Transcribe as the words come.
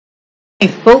Hey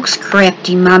folks,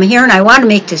 Crafty Mama here, and I want to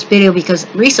make this video because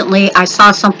recently I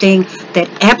saw something that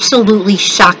absolutely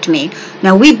shocked me.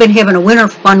 Now, we've been having a Winter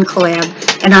Fun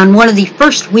collab, and on one of the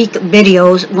first week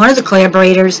videos, one of the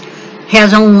collaborators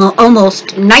has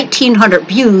almost 1,900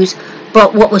 views,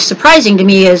 but what was surprising to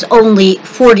me is only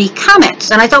 40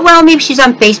 comments. And I thought, well, maybe she's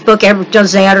on Facebook, ever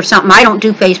does that or something. I don't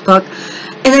do Facebook.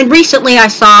 And then recently I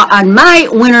saw on my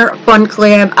Winter Fun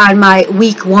collab, on my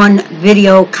week 1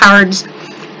 video cards,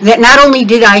 that not only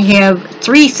did I have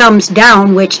 3 thumbs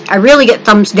down, which I rarely get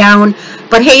thumbs down,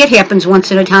 but hey, it happens once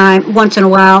in a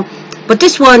while. But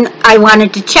this one I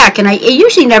wanted to check, and I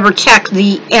usually never check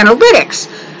the analytics.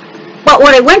 But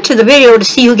when I went to the video to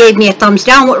see who gave me a thumbs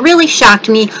down, what really shocked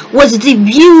me was the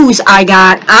views I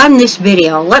got on this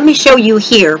video. Let me show you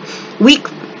here. Week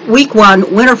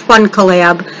 1 Winter Fun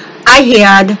collab. I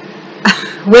had,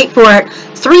 wait for it,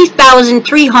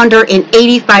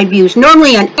 3,385 views.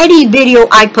 Normally on any video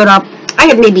I put up, I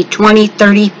have maybe 20,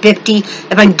 30, 50.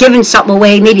 If I'm giving something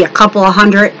away, maybe a couple of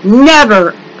hundred.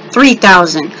 Never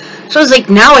 3,000. So I was like,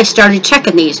 now I started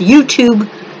checking these. YouTube,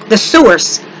 the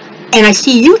source. And I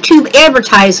see YouTube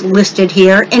advertised listed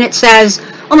here, and it says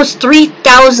almost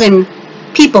 3,000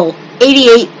 people,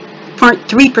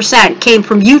 88.3% came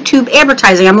from YouTube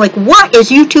advertising. I'm like, what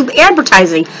is YouTube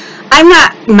advertising? I'm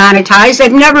not monetized.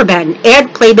 I've never been. Ad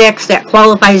playbacks that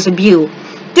qualify as a view.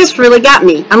 This really got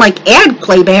me. I'm like, ad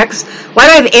playbacks? Why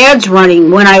do I have ads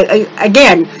running when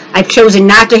I've chosen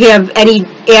not to have any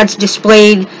ads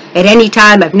displayed at any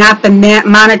time. I've not been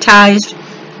monetized.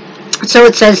 So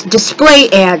it says display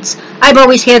ads. I've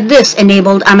always had this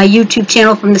enabled on my YouTube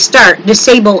channel from the start.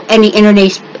 Disable any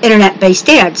internet-based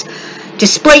ads.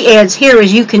 Display ads here,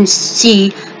 as you can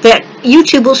see, that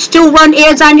YouTube will still run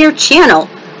ads on your channel.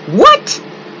 What?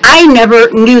 I never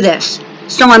knew this.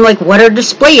 So I'm like, what are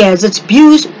display ads? It's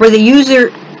views where the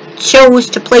user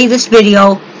chose to play this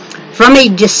video from a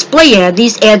display ad.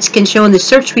 These ads can show in the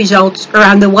search results or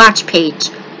on the watch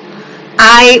page.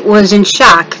 I was in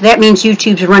shock. That means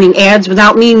YouTube's running ads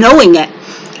without me knowing it.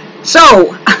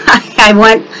 So I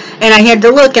went and I had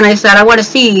to look, and I said, I want to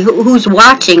see who's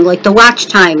watching, like the watch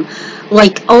time.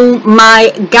 Like, oh my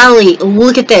golly,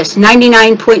 look at this.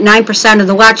 99.9% of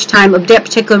the watch time of that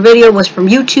particular video was from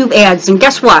YouTube ads. And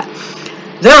guess what?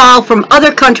 They're all from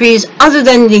other countries other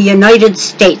than the United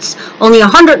States. Only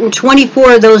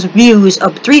 124 of those views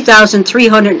of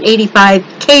 3,385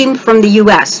 came from the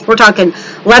U.S. We're talking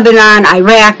Lebanon,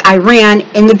 Iraq, Iran,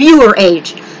 and the viewer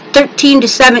age, 13 to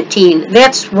 17.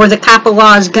 That's where the Coppa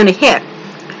law is going to hit.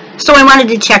 So I wanted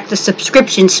to check the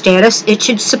subscription status. It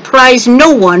should surprise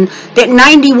no one that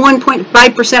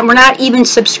 91.5% were not even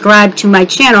subscribed to my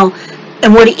channel.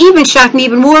 And what even shocked me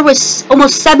even more was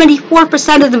almost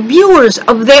 74% of the viewers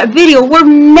of that video were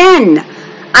men.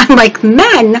 I'm like,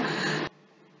 men?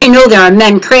 I know there are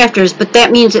men crafters, but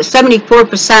that means that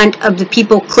 74% of the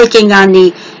people clicking on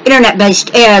the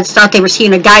internet-based ads thought they were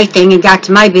seeing a guy thing and got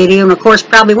to my video, and of course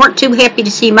probably weren't too happy to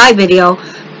see my video.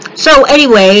 So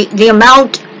anyway, the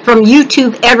amount from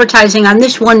YouTube advertising on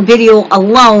this one video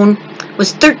alone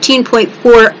was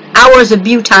 13.4 hours of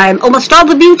view time. Almost all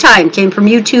the view time came from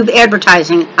YouTube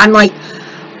advertising. I'm like,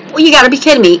 well, you gotta be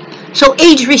kidding me. So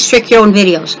age restrict your own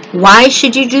videos. Why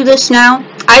should you do this now?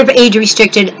 I've age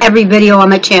restricted every video on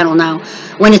my channel now.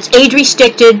 When it's age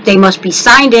restricted, they must be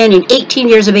signed in and 18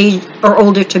 years of age or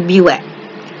older to view it.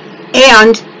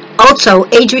 And also,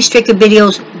 age restricted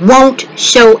videos won't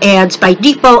show ads by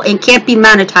default and can't be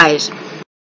monetized.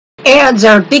 Ads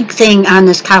are a big thing on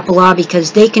this Coppa law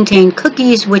because they contain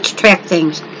cookies which track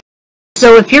things.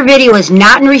 So if your video is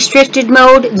not in restricted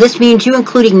mode, this means you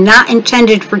including not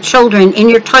intended for children in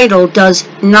your title does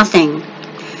nothing.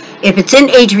 If it's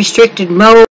in age restricted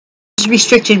mode, age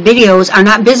restricted videos are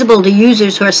not visible to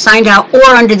users who are signed out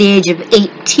or under the age of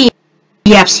 18.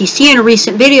 The FCC in a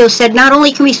recent video said not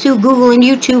only can we sue Google and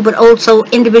YouTube, but also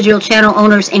individual channel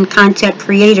owners and content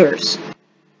creators.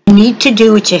 You need to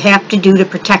do what you have to do to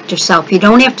protect yourself. You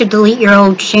don't have to delete your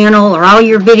old channel or all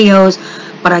your videos,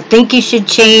 but I think you should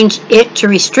change it to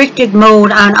restricted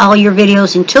mode on all your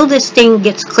videos until this thing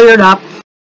gets cleared up,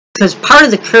 because part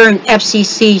of the current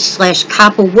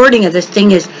FCC/Coppa wording of this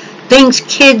thing is things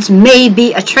kids may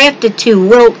be attracted to.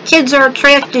 Well, kids are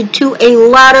attracted to a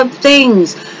lot of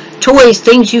things. Toys,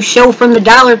 things you show from the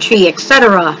Dollar Tree,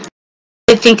 etc.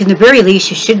 I think in the very least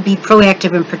you should be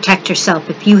proactive and protect yourself.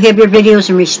 If you have your videos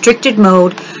in restricted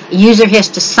mode, a user has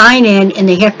to sign in and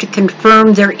they have to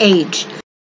confirm their age.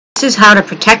 This is how to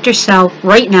protect yourself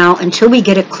right now until we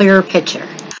get a clearer picture.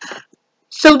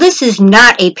 So this is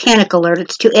not a panic alert,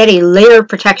 it's to add a layer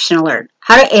protection alert.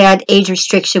 How to add age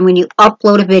restriction when you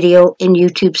upload a video in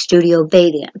YouTube Studio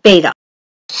Beta.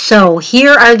 So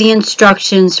here are the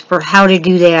instructions for how to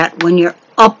do that when you're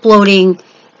uploading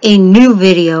a new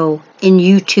video in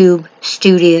YouTube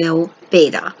Studio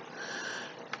Beta.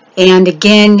 And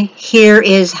again, here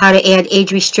is how to add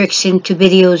age restriction to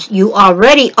videos you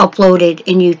already uploaded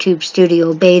in YouTube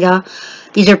Studio Beta.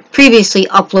 These are previously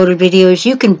uploaded videos.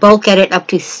 You can bulk edit up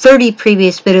to 30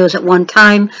 previous videos at one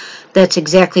time. That's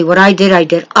exactly what I did. I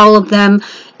did all of them.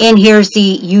 And here's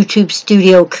the YouTube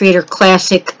Studio Creator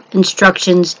Classic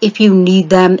instructions if you need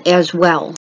them as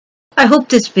well. I hope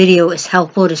this video is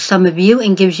helpful to some of you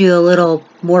and gives you a little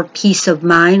more peace of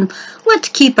mind. Let's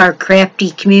keep our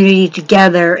crafty community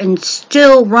together and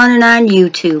still running on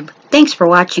YouTube. Thanks for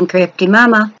watching, Crafty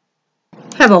Mama.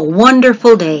 Have a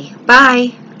wonderful day.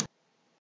 Bye.